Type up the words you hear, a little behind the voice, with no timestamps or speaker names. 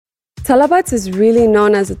Talabat is really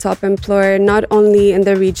known as a top employer, not only in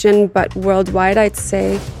the region, but worldwide, I'd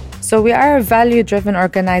say. So we are a value-driven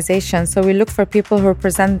organization. So we look for people who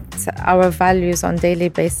represent our values on a daily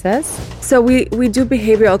basis. So we do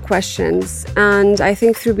behavioral questions. And I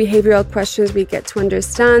think through behavioral questions, we get to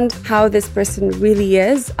understand how this person really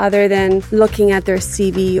is, other than looking at their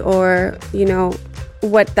CV or,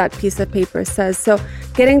 what that piece of paper says. So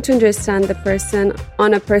getting to understand the person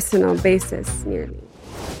on a personal basis, nearly.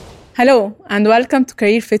 Hello, and welcome to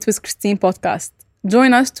Career Fit with Christine podcast.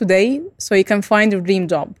 Join us today so you can find your dream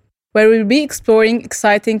job, where we'll be exploring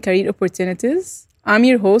exciting career opportunities. I'm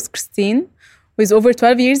your host, Christine, with over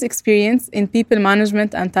 12 years experience in people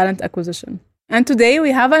management and talent acquisition. And today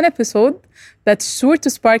we have an episode that's sure to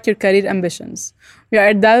spark your career ambitions. We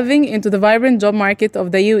are delving into the vibrant job market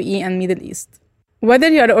of the UAE and Middle East. Whether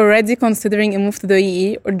you are already considering a move to the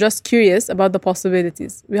UAE or just curious about the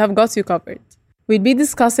possibilities, we have got you covered. We'll be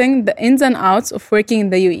discussing the ins and outs of working in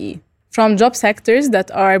the UAE, from job sectors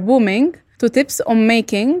that are booming to tips on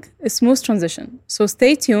making a smooth transition. So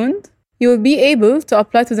stay tuned. You will be able to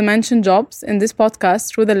apply to the mentioned jobs in this podcast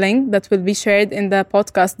through the link that will be shared in the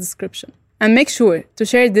podcast description. And make sure to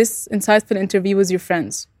share this insightful interview with your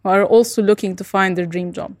friends who are also looking to find their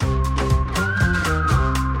dream job.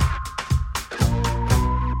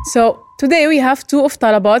 So today we have two of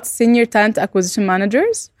Talabat's senior talent acquisition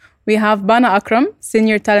managers. We have Bana Akram,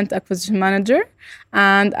 Senior Talent Acquisition Manager,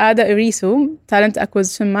 and Ada Irisu, Talent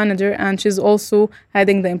Acquisition Manager, and she's also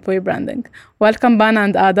heading the employee branding. Welcome, Bana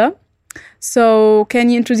and Ada. So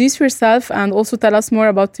can you introduce yourself and also tell us more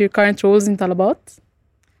about your current roles in Talabat?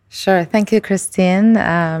 Sure. Thank you, Christine.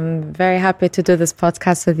 Very happy to do this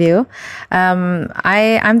podcast with you.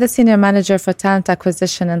 I'm the senior manager for talent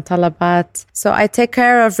acquisition in Talabat. So I take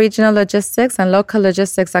care of regional logistics and local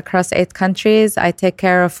logistics across 8 countries. I take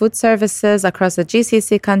care of food services across the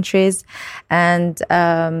GCC countries. And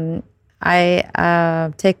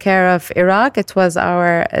I take care of Iraq. It was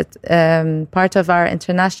our part of our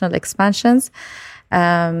international expansions,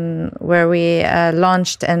 where we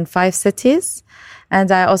launched in 5 cities. And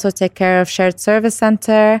I also take care of shared service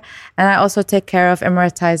center, and I also take care of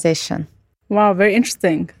Emiratization. Wow, very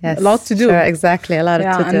interesting. Yes, a lot to do. Sure, exactly, a lot to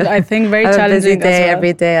do. And I think very challenging busy day as well.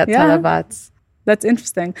 Every day at Talabat. That's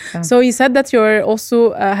interesting. So you said that you're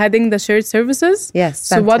also heading the shared services? Yes.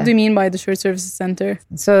 So center. what do you mean by the shared services center?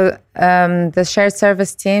 So the shared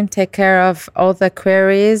service team take care of all the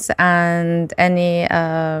queries and any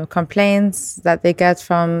complaints that they get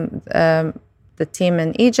from the team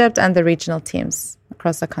in Egypt and the regional teams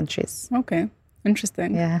across the countries. Okay,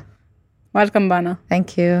 interesting. Yeah. Welcome, Bana.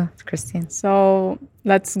 Thank you, Christine. So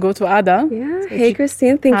let's go to Ada. Yeah. Hey,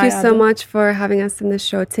 Christine. Thank you so much for having us in the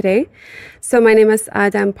show today. So my name is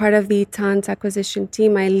Ada. I'm part of the talent acquisition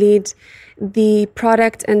team. I lead the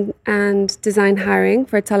product and design hiring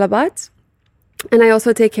for Talabat. And I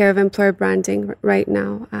also take care of employer branding right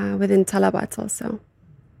now within Talabat also.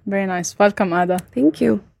 Very nice. Welcome, Ada. Thank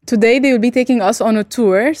you. Today, they will be taking us on a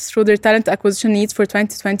tour through their talent acquisition needs for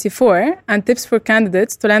 2024 and tips for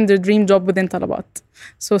candidates to land their dream job within Talabat.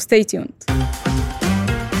 So stay tuned.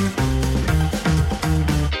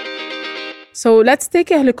 So let's take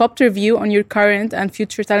a helicopter view on your current and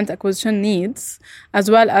future talent acquisition needs, as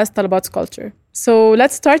well as Talabat's culture. So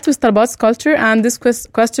let's start with Talabat's culture, and this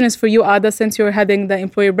question is for you, Ada, since you're heading the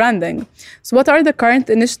employer branding. So what are the current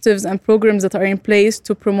initiatives and programs that are in place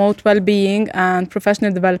to promote well-being and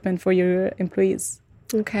professional development for your employees?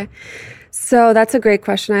 Okay. So that's a great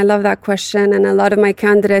question. I love that question, and a lot of my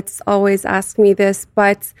candidates always ask me this,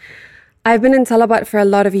 but I've been in Talabat for a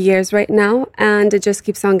lot of years right now, and it just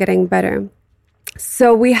keeps on getting better.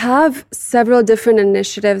 So we have several different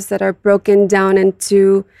initiatives that are broken down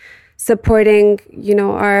into supporting,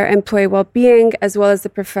 our employee well-being as well as the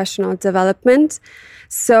professional development.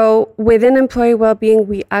 So within employee well-being,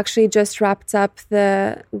 we actually just wrapped up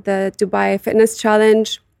the Dubai Fitness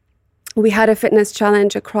Challenge. We had a fitness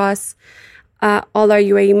challenge across all our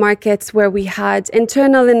UAE markets where we had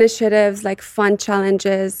internal initiatives like fun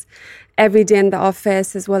challenges every day in the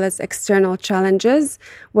office, as well as external challenges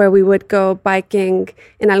where we would go biking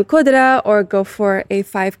in Al Qudra or go for a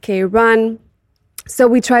 5K run. So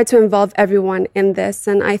we tried to involve everyone in this,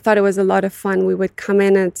 and I thought it was a lot of fun. We would come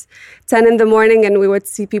in at 10 in the morning and we would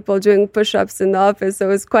see people doing push-ups in the office. So it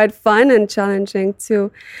was quite fun and challenging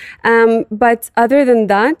too. But other than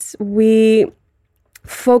that, we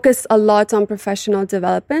focus a lot on professional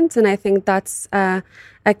development, and I think that's a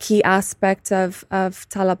key aspect of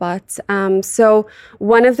Talabat. So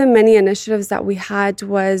one of the many initiatives that we had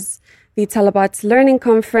was the Talabat Learning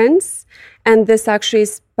Conference, and this actually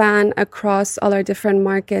span across all our different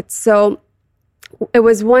markets. So it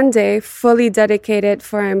was one day fully dedicated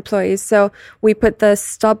for our employees. So we put the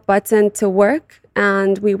stop button to work,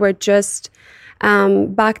 and we were just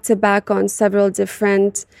back to back on several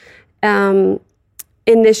different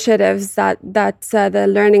initiatives that the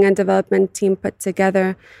learning and development team put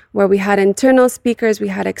together, where we had internal speakers, we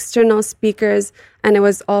had external speakers, and it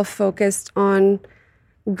was all focused on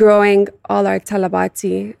growing all our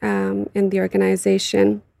Talabati in the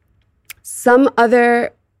organization. Some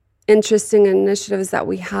other interesting initiatives that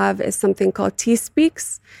we have is something called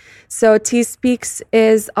T-Speaks. So T-Speaks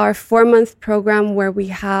is our 4-month program where we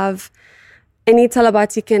have any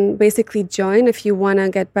Talabati can basically join if you want to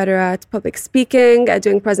get better at public speaking, at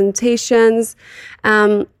doing presentations.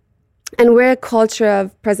 And we're a culture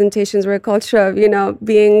of presentations. We're a culture of,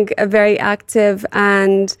 being very active.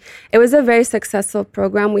 And it was a very successful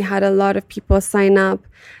program. We had a lot of people sign up.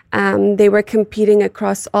 They were competing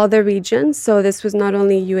across all the regions. So this was not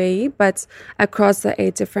only UAE, but across the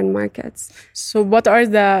 8 different markets. So what are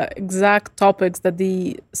the exact topics that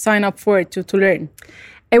they sign up for to learn?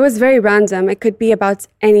 It was very random. It could be about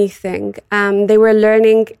anything. They were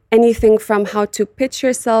learning anything from how to pitch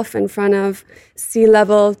yourself in front of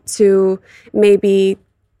C-level to maybe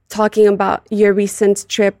talking about your recent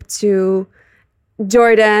trip to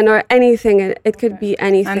Jordan or anything. It could be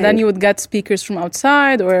anything. And then you would get speakers from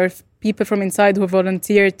outside or people from inside who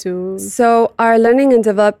volunteer to... So our learning and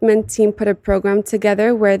development team put a program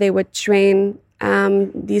together where they would train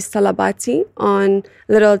these Talabati on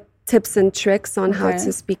little tips and tricks on how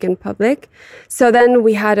to speak in public. So then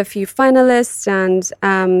we had a few finalists,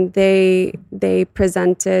 and they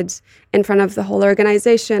presented in front of the whole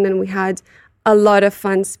organization, and we had a lot of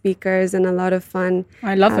fun speakers and a lot of fun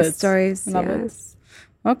stories. I love it.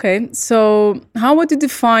 Okay, so how would you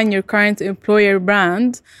define your current employer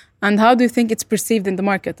brand, and how do you think it's perceived in the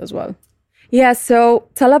market as well? Yeah, so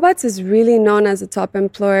Talabat is really known as a top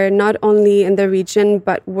employer, not only in the region,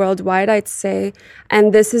 but worldwide, I'd say.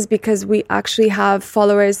 And this is because we actually have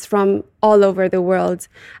followers from all over the world.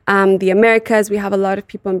 The Americas, we have a lot of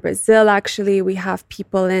people in Brazil, actually. We have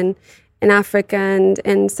people in Africa and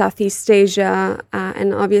in Southeast Asia,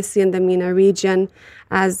 and obviously in the MENA region,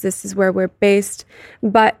 as this is where we're based.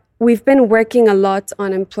 But we've been working a lot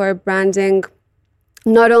on employer branding,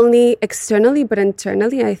 not only externally, but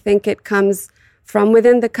internally. I think it comes from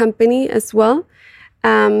within the company as well.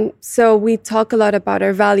 So we talk a lot about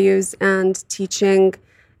our values and teaching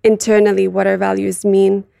internally what our values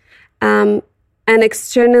mean. And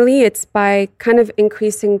externally, it's by kind of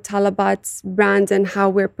increasing Talabat's brand and how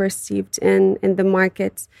we're perceived in the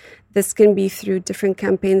market. This can be through different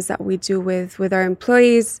campaigns that we do with our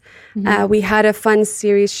employees. We had a fun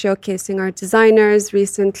series showcasing our designers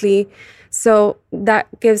recently. So that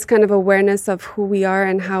gives kind of awareness of who we are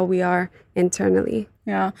and how we are internally.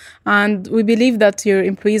 Yeah, and we believe that your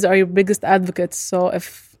employees are your biggest advocates. So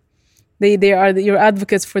if they are your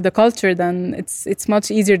advocates for the culture, then it's much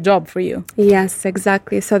easier job for you. Yes,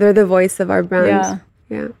 exactly. So they're the voice of our brand.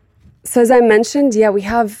 Yeah. So as I mentioned, we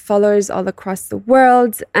have followers all across the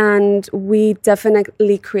world, and we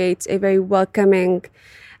definitely create a very welcoming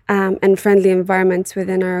and friendly environment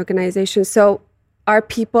within our organization. So our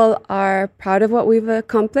people are proud of what we've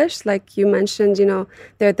accomplished. Like you mentioned,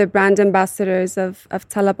 they're the brand ambassadors of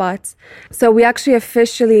Talabat. So we actually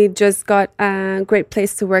officially just got a Great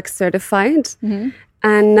Place to Work certified.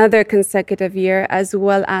 Another consecutive year, as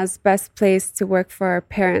well as Best Place to Work for our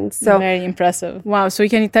parents. So very impressive. Wow. So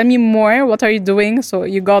can you tell me more? What are you doing? So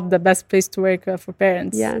you got the Best Place to Work for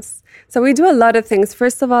parents. Yes. So we do a lot of things.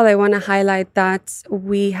 First of all, I want to highlight that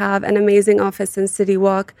we have an amazing office in City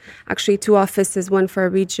Walk. Actually, 2 offices, one for a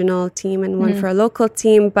regional team and one for a local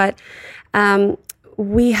team. But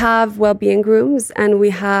we have well-being rooms and we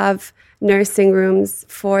have nursing rooms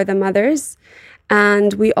for the mothers.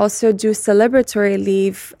 And we also do celebratory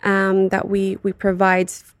leave that we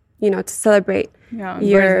provide, to celebrate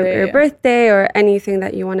your birthday or anything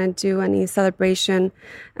that you want to do, any celebration.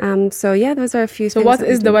 Those are a few things. So what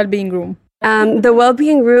is the well-being room? The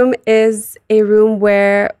well-being room is a room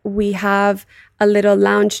where we have a little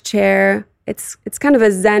lounge chair. It's kind of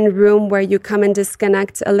a Zen room where you come and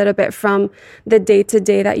disconnect a little bit from the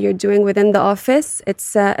day-to-day that you're doing within the office.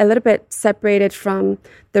 It's a little bit separated from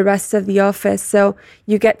the rest of the office. So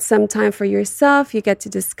you get some time for yourself. You get to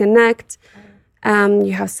disconnect.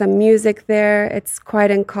 You have some music there. It's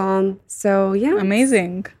quiet and calm. So, yeah.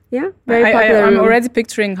 Amazing. Yeah, very popular I'm room. already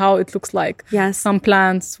picturing how it looks like. Yes. Some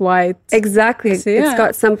plants, white. Exactly. So, it's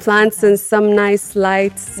got some plants and some nice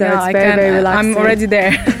lights. So it's very relaxing. I'm already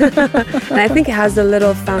there. And I think it has a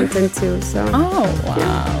little fountain too. So. Oh, wow.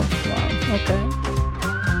 Yeah. Wow. Okay.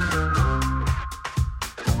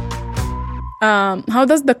 How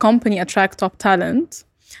does the company attract top talent?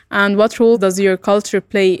 And what role does your culture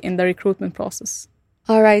play in the recruitment process?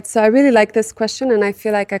 All right, so I really like this question, and I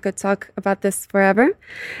feel like I could talk about this forever.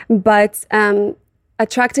 But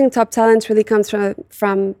attracting top talent really comes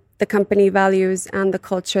from the company values and the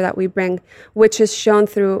culture that we bring, which is shown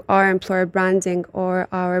through our employer branding or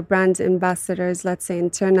our brand ambassadors, let's say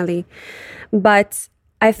internally. But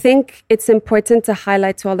I think it's important to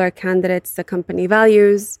highlight to all our candidates the company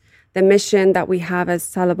values, the mission that we have as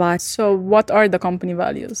Talabat. So what are the company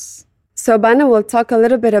values? So Bana will talk a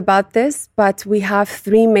little bit about this, but we have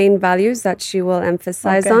 3 main values that she will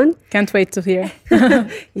emphasize on. Can't wait to hear.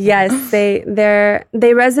 Yes, they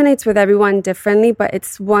resonate with everyone differently, but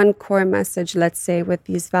it's one core message, let's say, with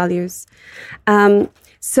these values.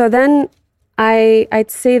 So then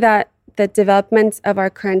I'd say that the development of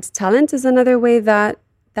our current talent is another way that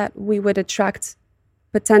we would attract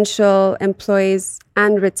potential employees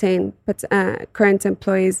and retain current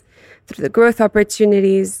employees through the growth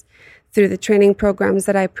opportunities, through the training programs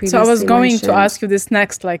that I previously mentioned. So I was going to ask you this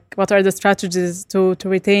next, like what are the strategies to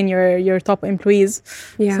retain your top employees?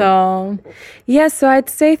 Yeah. So I'd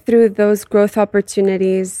say through those growth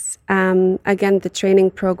opportunities, again, the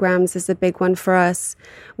training programs is a big one for us.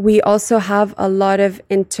 We also have a lot of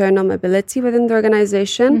internal mobility within the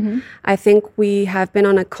organization. Mm-hmm. I think we have been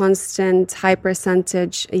on a constant high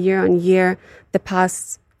percentage year on year the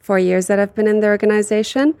past 4 years that I've been in the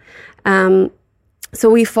organization. So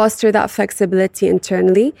we foster that flexibility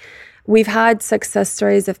internally. We've had success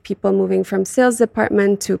stories of people moving from sales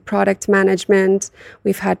department to product management.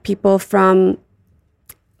 We've had people from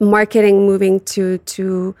marketing moving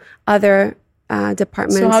to other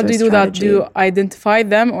departments. So how do you do that? Do you identify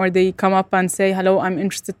them, or they come up and say, hello, I'm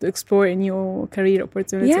interested to explore a new career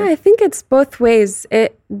opportunity? Yeah, I think it's both ways.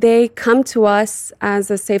 They come to us as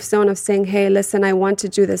a safe zone of saying, hey, listen, I want to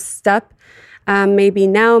do this step. Maybe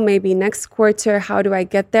now, maybe next quarter, how do I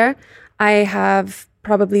get there? I have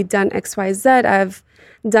probably done XYZ. I've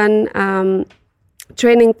done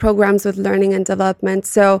training programs with learning and development,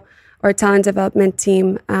 or talent development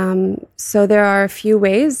team. So there are a few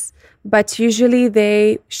ways, but usually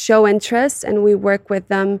they show interest and we work with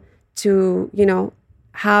them to,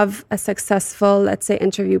 have a successful, let's say,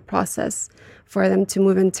 interview process for them to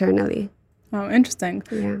move internally. Oh, interesting.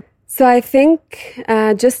 Yeah. So I think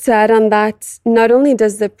just to add on that, not only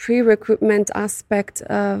does the pre-recruitment aspect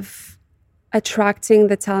of attracting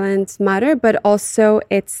the talent matter, but also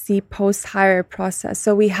it's the post-hire process.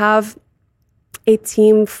 So we have a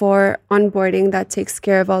team for onboarding that takes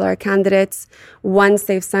care of all our candidates once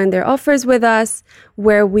they've signed their offers with us,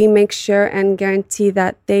 where we make sure and guarantee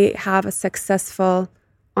that they have a successful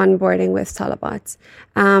onboarding with Talabat.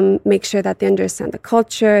 Make sure that they understand the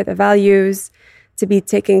culture, the values, to be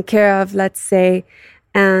taken care of, let's say,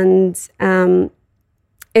 and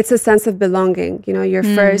it's a sense of belonging. Your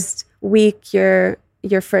first week, your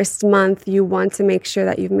first month, you want to make sure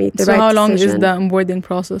that you've made the right decision. So how long is the onboarding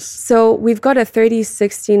process? So we've got a 30,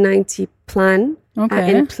 60, 90 plan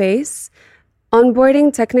in place.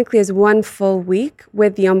 Onboarding technically is 1 full week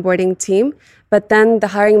with the onboarding team, but then the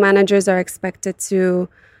hiring managers are expected to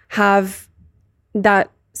have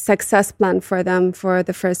that success plan for them for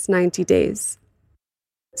the first 90 days.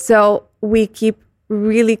 So we keep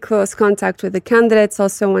really close contact with the candidates.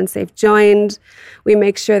 Also, once they've joined, we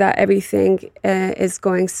make sure that everything is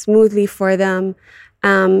going smoothly for them.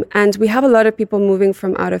 And we have a lot of people moving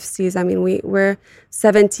from out of seas. I mean, we're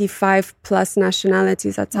 75 plus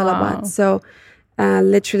nationalities at Talabat. Wow. So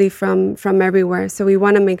literally from everywhere. So we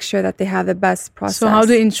want to make sure that they have the best process. So how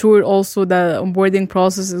do you ensure also the onboarding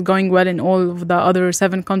process is going well in all of the other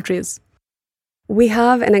 7 countries? We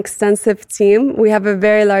have an extensive team. We have a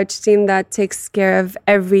very large team that takes care of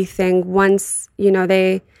everything. Once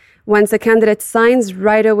the candidate signs,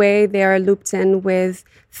 right away they are looped in with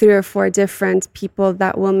 3 or 4 different people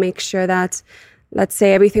that will make sure that, let's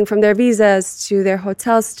say, everything from their visas to their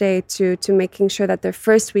hotel stay to making sure that their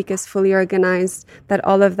first week is fully organized, that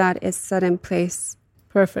all of that is set in place.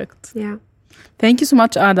 Perfect. Yeah. Thank you so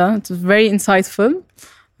much, Ada. It was very insightful.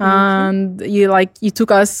 And you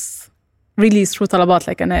took us really through Talabat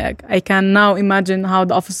like an egg. I can now imagine how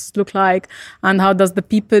the offices look like and how does the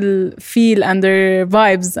people feel and their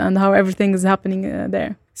vibes and how everything is happening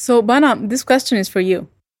there. So Bana, this question is for you.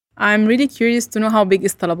 I'm really curious to know how big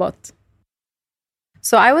is Talabat?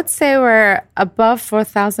 So I would say we're above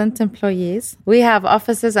 4,000 employees. We have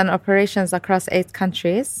offices and operations across 8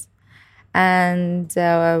 countries. And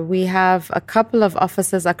we have a couple of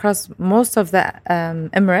offices across most of the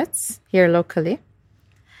Emirates here locally.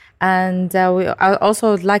 And I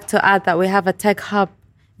also would like to add that we have a tech hub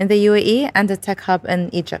in the UAE and a tech hub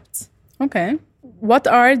in Egypt. Okay. What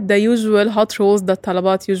are the usual hot roles that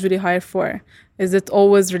Talabat usually hire for? Is it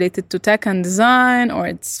always related to tech and design, or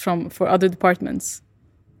it's for other departments?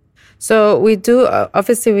 So we do,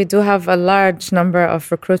 obviously we do have a large number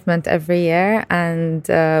of recruitment every year, and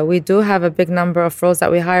we do have a big number of roles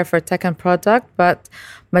that we hire for tech and product, but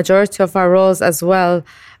majority of our roles as well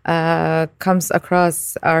comes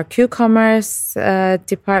across our Q-commerce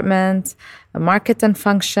department, market and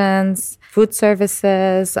functions, food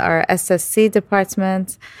services, our SSC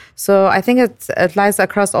department. So I think it lies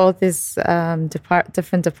across all these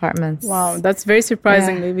different departments. Wow, that's very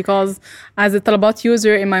surprising because as a Talabat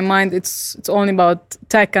user, in my mind, it's only about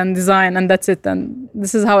tech and design and that's it. And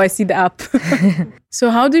this is how I see the app. So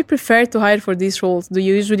how do you prefer to hire for these roles? Do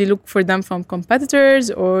you usually look for them from competitors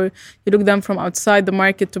or you look them from outside the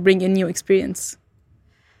market to bring in new experience?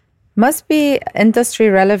 Must be industry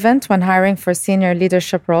relevant when hiring for senior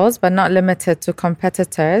leadership roles, but not limited to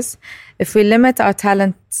competitors. If we limit our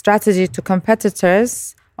talent strategy to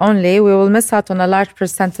competitors only, we will miss out on a large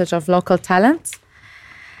percentage of local talent.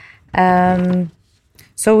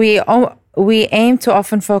 So we aim to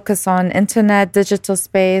often focus on internet, digital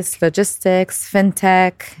space, logistics,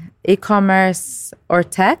 fintech, e-commerce, or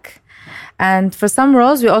tech. And for some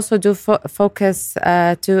roles, we also do focus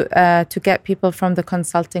to get people from the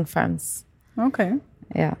consulting firms. Okay.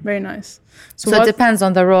 Yeah. Very nice. So it depends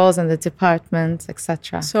on the roles and the departments,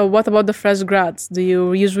 etc. So what about the fresh grads? Do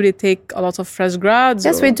you usually take a lot of fresh grads?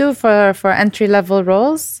 Yes, we do for entry-level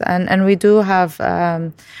roles. And we do have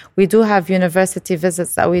university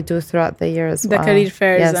visits that we do throughout the year as well. The career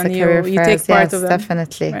fairs, yes, and the career you fairs, take part of them.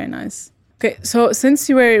 Definitely. Very nice. Okay, so since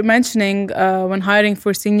you were mentioning when hiring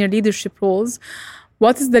for senior leadership roles,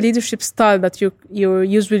 what is the leadership style that you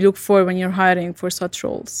usually look for when you're hiring for such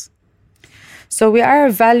roles? So we are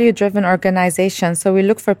a value-driven organization. So we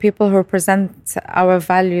look for people who represent our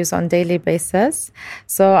values on daily basis.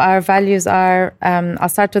 So our values are, I'll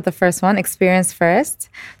start with the first one, experience first.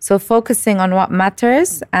 So focusing on what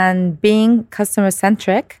matters and being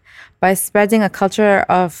customer-centric by spreading a culture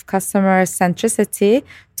of customer centricity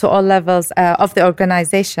to all levels of the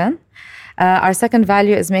organization. Our second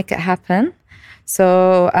value is make it happen.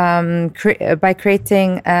 So by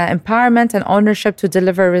creating empowerment and ownership to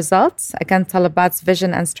deliver results, again, Talabat's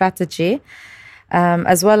vision and strategy,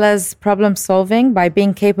 as well as problem solving by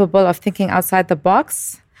being capable of thinking outside the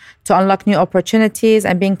box to unlock new opportunities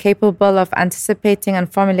and being capable of anticipating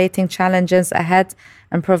and formulating challenges ahead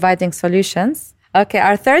and providing solutions. Okay,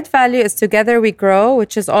 our third value is Together We Grow,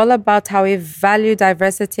 which is all about how we value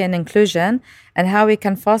diversity and inclusion and how we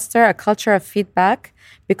can foster a culture of feedback,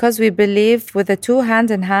 because we believe with the two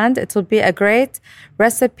hand in hand, it will be a great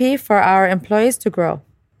recipe for our employees to grow.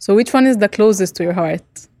 So which one is the closest to your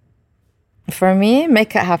heart? For me,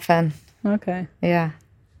 make it happen. Okay. Yeah.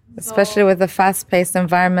 Especially with the fast-paced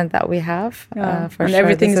environment that we have. For and sure.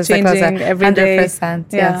 everything's changing every day.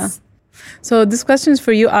 100%, yes. So this question is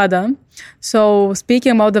for you, Ada. So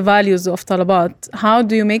speaking about the values of Talabat, how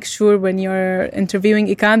do you make sure when you're interviewing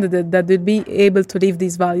a candidate that they'll be able to live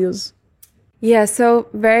these values? Yeah, so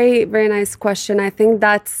very, very nice question. I think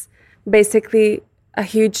that's basically a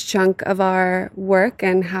huge chunk of our work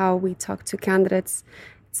and how we talk to candidates.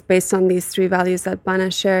 It's based on these three values that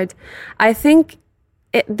Bana shared. I think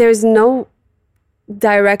there's no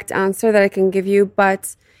direct answer that I can give you,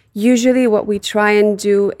 but usually what we try and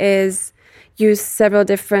do is use several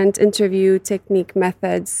different interview technique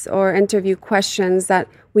methods or interview questions that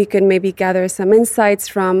we can maybe gather some insights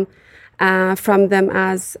from them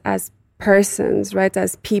as persons, right?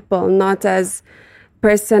 As people, not as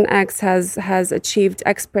person X has achieved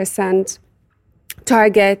X%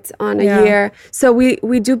 target on a year. So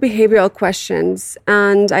we do behavioral questions.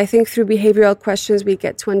 And I think through behavioral questions, we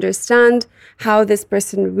get to understand how this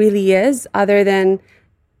person really is, other than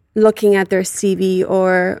looking at their CV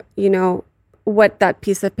or, what that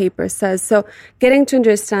piece of paper says. So getting to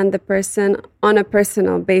understand the person on a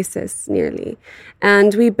personal basis nearly.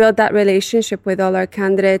 And we build that relationship with all our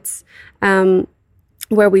candidates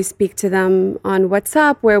where we speak to them on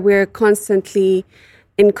WhatsApp, where we're constantly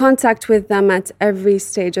in contact with them at every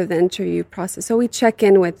stage of the interview process. So we check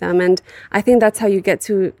in with them. And I think that's how you get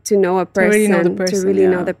to know a person, to really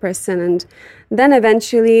know the person. And then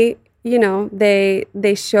eventually,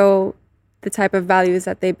 they show the type of values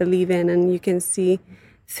that they believe in, and you can see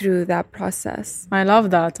through that process. I love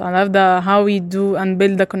that. I love how we do and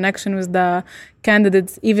build the connection with the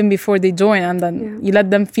candidates even before they join, and then you let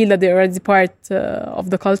them feel that they're already part of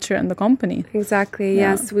the culture and the company. Exactly,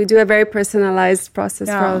 yes. We do a very personalized process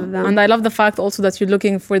for all of them. And I love the fact also that you're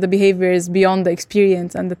looking for the behaviors beyond the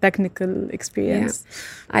experience and the technical experience.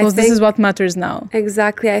 Because this is what matters now.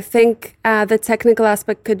 Exactly. I think the technical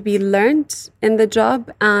aspect could be learned in the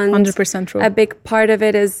job. And 100% true. A big part of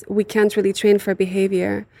it is we can't really train for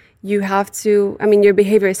behavior. You have to, your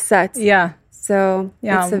behavior is set. Yeah. So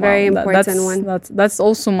it's a very important one. That's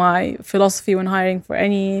also my philosophy when hiring for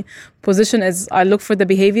any position is I look for the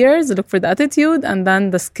behaviors, I look for the attitude, and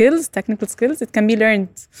then the skills, technical skills, it can be learned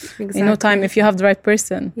in no time if you have the right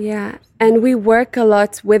person. Yeah. And we work a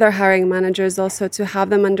lot with our hiring managers also to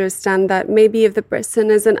have them understand that maybe if the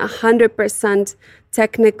person isn't 100%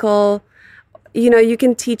 technical, you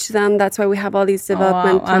can teach them. That's why we have all these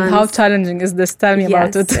development plans. And how challenging is this? Tell me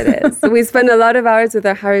about it. Yes, it is. We spend a lot of hours with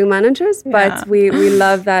our hiring managers, but we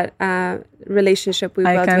love that relationship we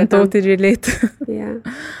built with them. I can totally relate. Yeah.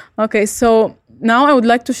 Okay, so now I would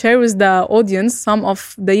like to share with the audience some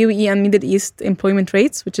of the UAE and Middle East employment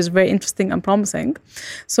rates, which is very interesting and promising.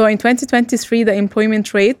 So in 2023, the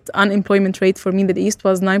unemployment rate for Middle East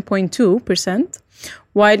was 9.2%,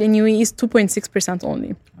 while in UAE is 2.6%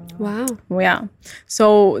 only. Wow. Yeah.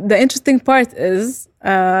 So the interesting part is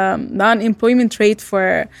the unemployment rate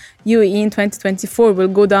for UAE in 2024 will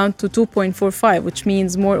go down to 2.45, which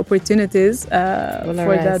means more opportunities for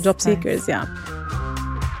the job seekers. Nice. Yeah.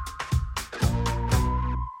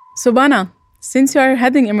 So Bana, since you are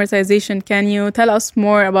heading amortization, can you tell us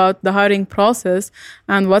more about the hiring process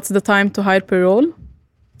and what's the time to hire per role?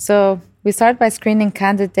 So we start by screening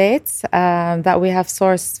candidates that we have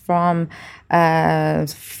sourced from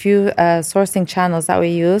few sourcing channels that we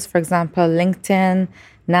use. For example, LinkedIn,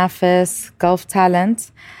 Nafis, Gulf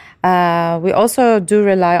Talent. We also do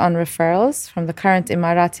rely on referrals from the current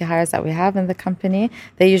Emirati hires that we have in the company.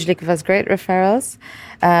 They usually give us great referrals.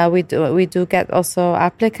 We do get also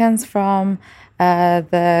applicants from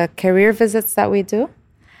the career visits that we do.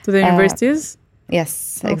 To the universities?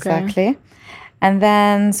 Yes, okay. Exactly. And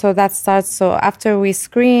then, so that starts, so after we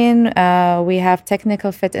screen, we have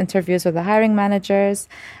technical fit interviews with the hiring managers.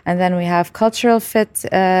 And then we have cultural fit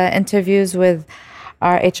interviews with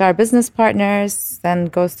our HR business partners, then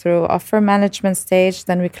goes through offer management stage,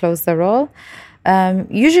 then we close the role.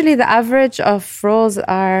 Usually the average of roles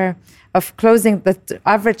of closing, the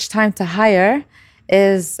average time to hire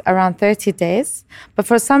is around 30 days. But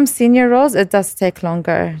for some senior roles, it does take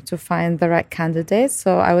longer to find the right candidates.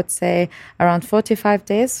 So I would say around 45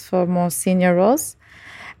 days for more senior roles.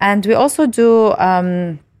 And we also do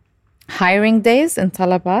hiring days in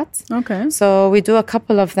Talabat. Okay. So we do a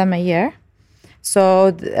couple of them a year.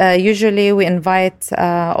 So usually we invite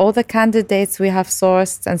all the candidates we have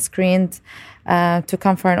sourced and screened to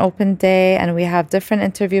come for an open day, and we have different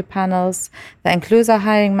interview panels that includes our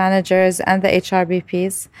hiring managers and the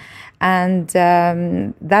HRBPs. And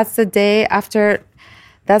that's the day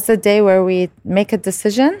where we make a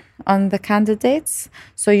decision on the candidates.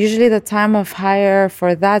 So usually the time of hire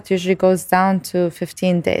for that usually goes down to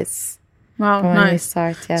 15 days. Wow, when nice. We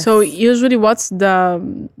start, yes. So usually what's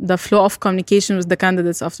the flow of communication with the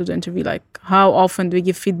candidates after the interview? Like, how often do we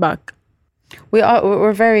give feedback?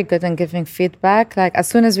 We're very good in giving feedback. Like, as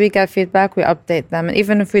soon as we get feedback, we update them. And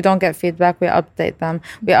even if we don't get feedback, we update them.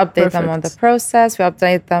 We update them on the process. We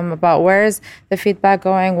update them about where is the feedback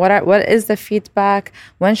going, what is the feedback,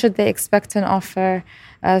 when should they expect an offer.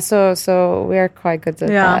 So we are quite good at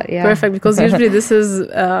that. Yeah, perfect. Because usually this is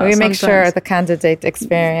we make sure the candidate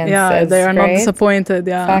experience. Yeah, is they are great. Not disappointed.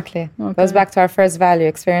 Yeah, exactly. Okay. Goes back to our first value: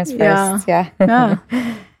 experience first. Yeah.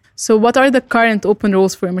 So, what are the current open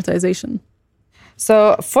roles for amortization?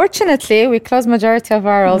 So fortunately, we closed majority of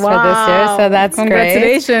our roles for this year, so that's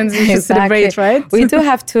congratulations. Great. You should celebrate, right? We do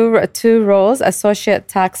have two roles, associate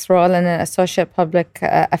tax role and an associate public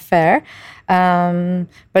affair.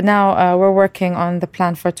 But now we're working on the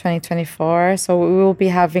plan for 2024, so we will be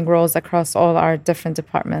having roles across all our different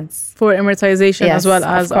departments. For amortization as well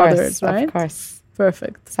as others, right? Of course.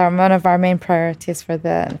 Perfect. So one of our main priorities for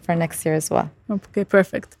next year as well. Okay,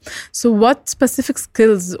 perfect. So what specific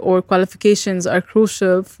skills or qualifications are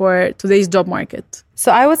crucial for today's job market?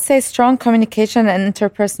 So I would say strong communication and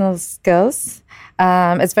interpersonal skills.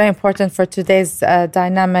 It's very important for today's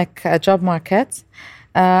dynamic job market.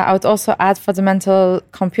 I would also add fundamental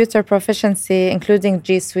computer proficiency, including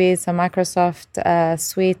G Suite, so Microsoft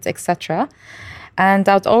Suite, etc. And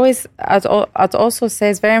I'd also say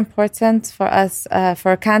it's very important for us,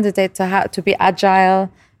 for a candidate to be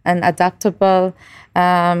agile, and adaptable,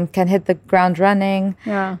 can hit the ground running.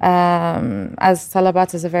 Yeah. As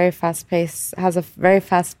Talabat is has a very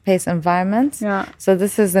fast-paced environment. Yeah. So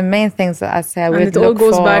this is the main things that I say I would And it all look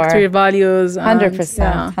goes for. back to your values.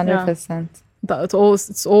 100%. 100%.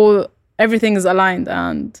 It's all, everything is aligned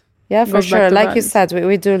and yeah, for goes back sure. to Like you values. said,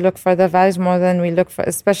 we do look for the values more than we look for,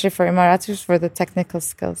 especially for Emiratis, for the technical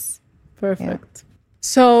skills. Perfect.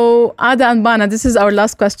 So, Ada and Bana, this is our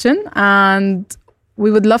last question, and we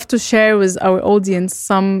would love to share with our audience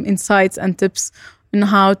some insights and tips on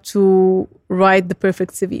how to write the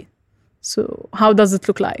perfect CV. So, how does it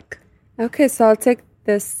look like? Okay, so I'll take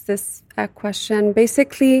this question.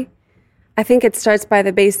 Basically, I think it starts by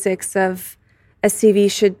the basics of a CV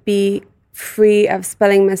should be free of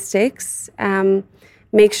spelling mistakes.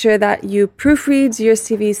 Make sure that you proofread your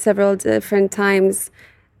CV several different times.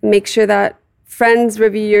 Make sure that friends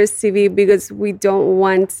review your CV because we don't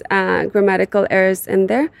want grammatical errors in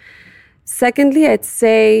there. Secondly, I'd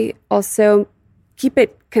say also keep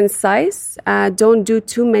it concise. Don't do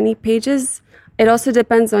too many pages. It also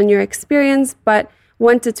depends on your experience, but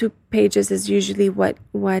 1 to 2 pages is usually what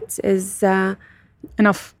is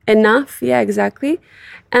Enough. Yeah, exactly.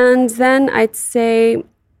 And then I'd say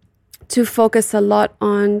to focus a lot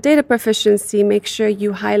on data proficiency. Make sure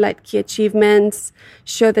you highlight key achievements,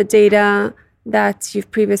 show the data that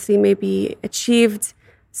you've previously maybe achieved.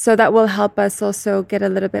 So that will help us also get a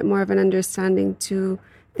little bit more of an understanding to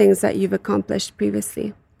things that you've accomplished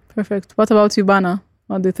previously. Perfect. What about you, Bana?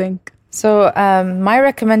 What do you think? So my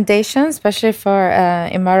recommendation, especially for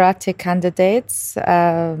Emirati candidates,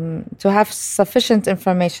 to have sufficient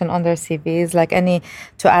information on their CVs, like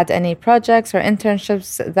to add any projects or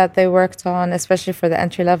internships that they worked on, especially for the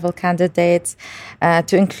entry-level candidates,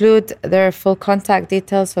 to include their full contact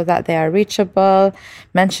details so that they are reachable,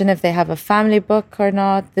 mention if they have a family book or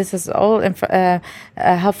not. This is all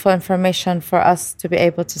helpful information for us to be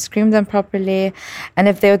able to screen them properly. And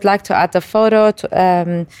if they would like to add a photo,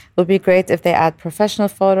 it would be great if they add professional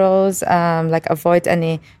photos, like avoid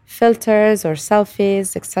any filters or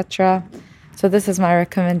selfies, etc. So this is my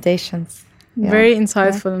recommendations. Yeah. Very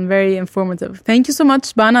insightful and very informative. Thank you so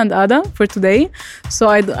much, Bana and Ada, for today. So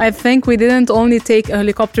I think we didn't only take a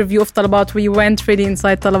helicopter view of Talabat, we went really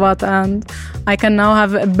inside Talabat, and I can now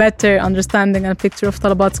have a better understanding and picture of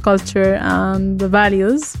Talabat's culture and the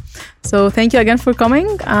values. So thank you again for coming,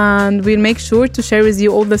 and we'll make sure to share with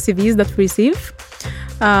you all the CVs that we receive.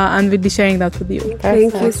 And we'll be sharing that with you.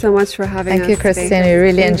 Thank you so much for having us. Thank you, Christine. Today. We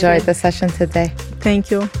really enjoyed the session today.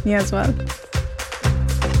 Thank you. Me as well.